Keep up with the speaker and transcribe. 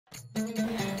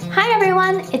Hi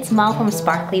everyone, it's Mom from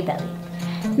Sparkly Belly.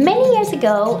 Many years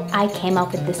ago, I came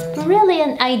up with this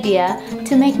brilliant idea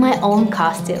to make my own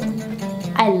costume.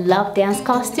 I love dance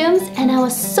costumes and I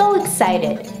was so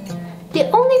excited. The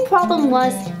only problem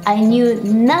was I knew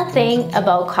nothing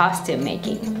about costume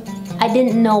making. I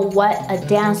didn't know what a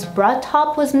dance bra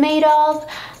top was made of,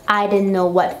 I didn't know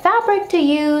what fabric to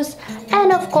use,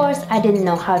 and of course I didn't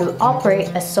know how to operate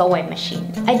a sewing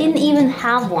machine. I didn't even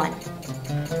have one.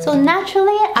 So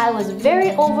naturally, I was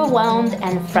very overwhelmed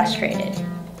and frustrated.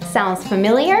 Sounds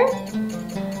familiar?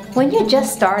 When you're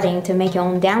just starting to make your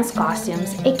own dance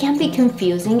costumes, it can be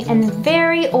confusing and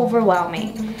very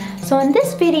overwhelming. So in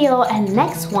this video and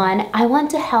next one, I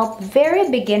want to help very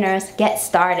beginners get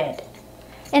started.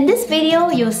 In this video,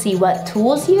 you'll see what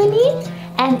tools you need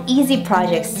and easy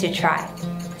projects to try.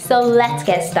 So let's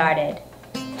get started.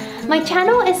 My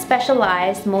channel is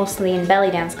specialized mostly in belly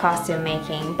dance costume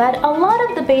making, but a lot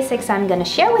of the basics I'm going to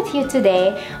share with you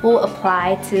today will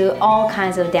apply to all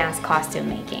kinds of dance costume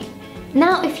making.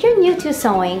 Now, if you're new to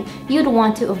sewing, you'd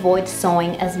want to avoid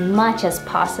sewing as much as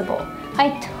possible.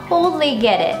 I totally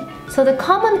get it. So the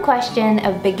common question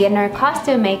a beginner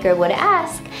costume maker would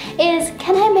ask is,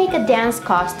 can I make a dance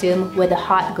costume with a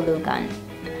hot glue gun?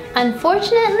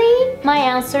 Unfortunately, my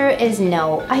answer is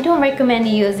no. I don't recommend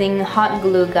using hot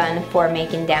glue gun for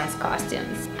making dance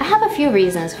costumes. I have a few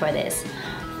reasons for this.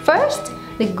 First,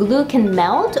 the glue can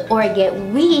melt or get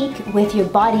weak with your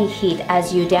body heat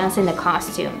as you dance in the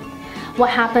costume. What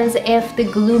happens if the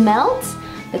glue melts?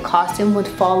 The costume would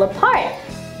fall apart.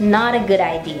 Not a good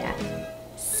idea.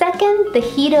 Second, the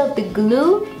heat of the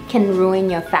glue can ruin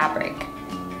your fabric.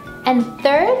 And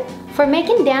third, for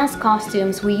making dance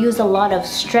costumes, we use a lot of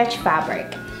stretch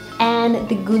fabric, and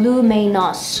the glue may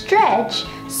not stretch,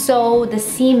 so the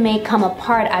seam may come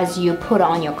apart as you put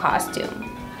on your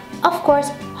costume. Of course,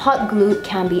 hot glue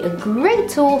can be a great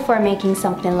tool for making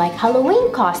something like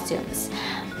Halloween costumes,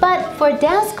 but for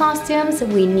dance costumes,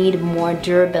 we need more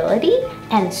durability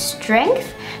and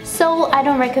strength, so I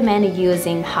don't recommend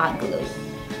using hot glue.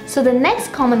 So the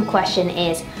next common question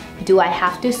is, do I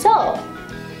have to sew?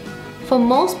 For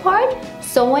most part,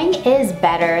 sewing is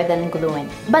better than gluing,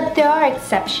 but there are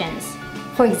exceptions.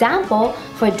 For example,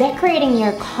 for decorating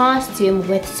your costume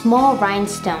with small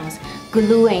rhinestones,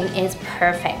 gluing is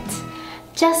perfect.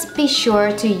 Just be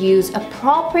sure to use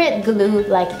appropriate glue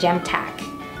like gem tack.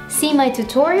 See my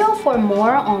tutorial for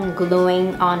more on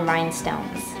gluing on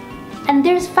rhinestones. And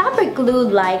there's fabric glue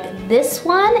like this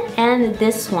one and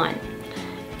this one.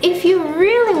 If you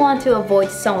really want to avoid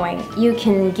sewing, you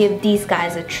can give these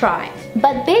guys a try.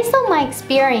 But based on my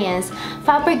experience,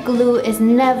 fabric glue is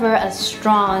never as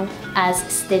strong as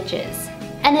stitches.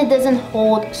 And it doesn't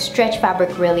hold stretch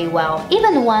fabric really well,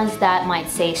 even ones that might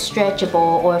say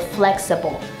stretchable or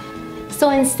flexible. So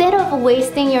instead of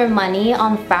wasting your money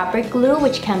on fabric glue,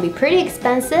 which can be pretty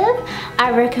expensive,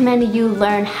 I recommend you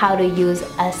learn how to use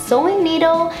a sewing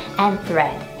needle and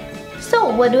thread.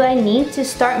 So what do I need to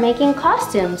start making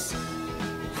costumes?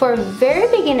 For very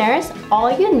beginners,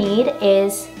 all you need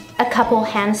is a couple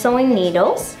hand sewing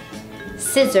needles,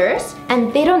 scissors,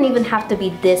 and they don't even have to be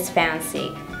this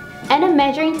fancy, and a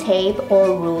measuring tape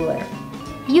or ruler.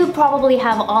 You probably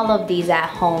have all of these at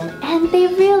home, and they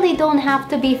really don't have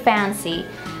to be fancy.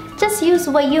 Just use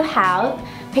what you have,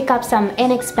 pick up some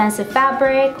inexpensive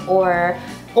fabric or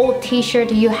old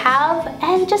t-shirt you have,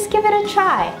 and just give it a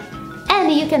try.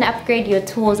 And you can upgrade your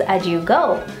tools as you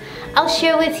go. I'll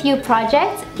share with you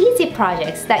projects, easy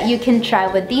projects that you can try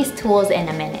with these tools in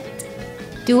a minute.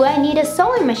 Do I need a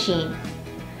sewing machine?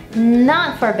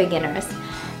 Not for beginners.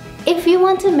 If you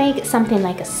want to make something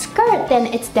like a skirt, then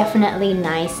it's definitely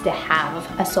nice to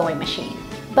have a sewing machine.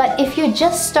 But if you're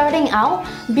just starting out,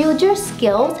 build your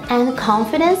skills and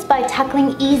confidence by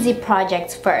tackling easy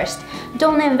projects first.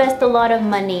 Don't invest a lot of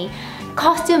money.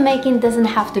 Costume making doesn't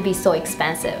have to be so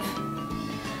expensive.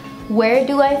 Where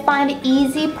do I find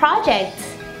easy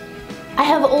projects? I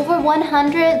have over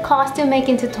 100 costume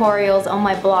making tutorials on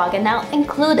my blog, and I'll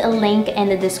include a link in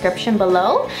the description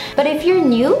below. But if you're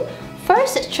new,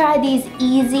 first try these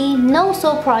easy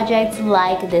no-sew projects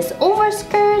like this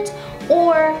overskirt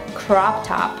or crop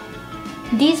top.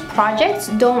 These projects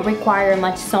don't require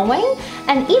much sewing,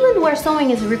 and even where sewing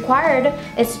is required,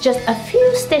 it's just a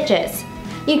few stitches.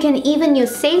 You can even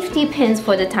use safety pins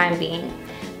for the time being.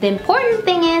 The important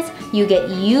thing is you get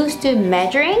used to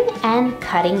measuring and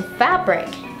cutting fabric.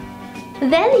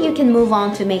 Then you can move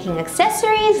on to making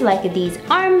accessories like these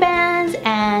armbands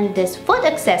and this foot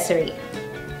accessory.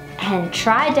 And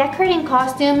try decorating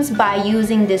costumes by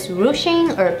using this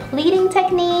ruching or pleating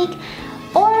technique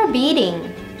or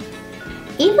beading.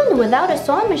 Even without a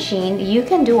sewing machine, you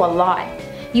can do a lot.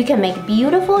 You can make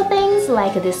beautiful things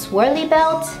like this swirly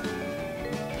belt.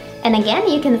 And again,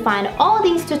 you can find all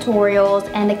these tutorials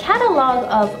and the catalog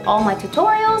of all my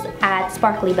tutorials at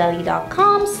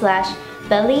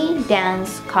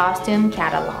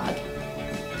sparklybelly.com/belly-dance-costume-catalog.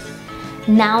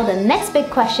 Now the next big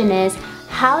question is,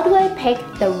 how do I pick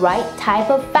the right type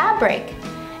of fabric?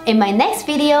 In my next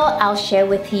video, I'll share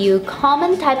with you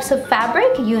common types of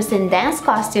fabric used in dance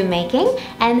costume making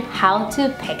and how to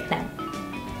pick them.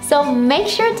 So make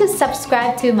sure to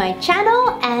subscribe to my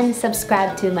channel and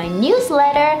subscribe to my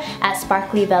newsletter at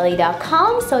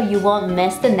sparklybelly.com so you won't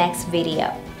miss the next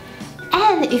video.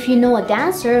 And if you know a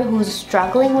dancer who's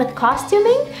struggling with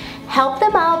costuming, help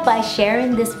them out by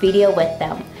sharing this video with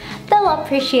them. They'll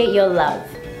appreciate your love.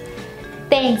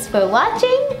 Thanks for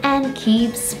watching and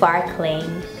keep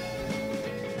sparkling!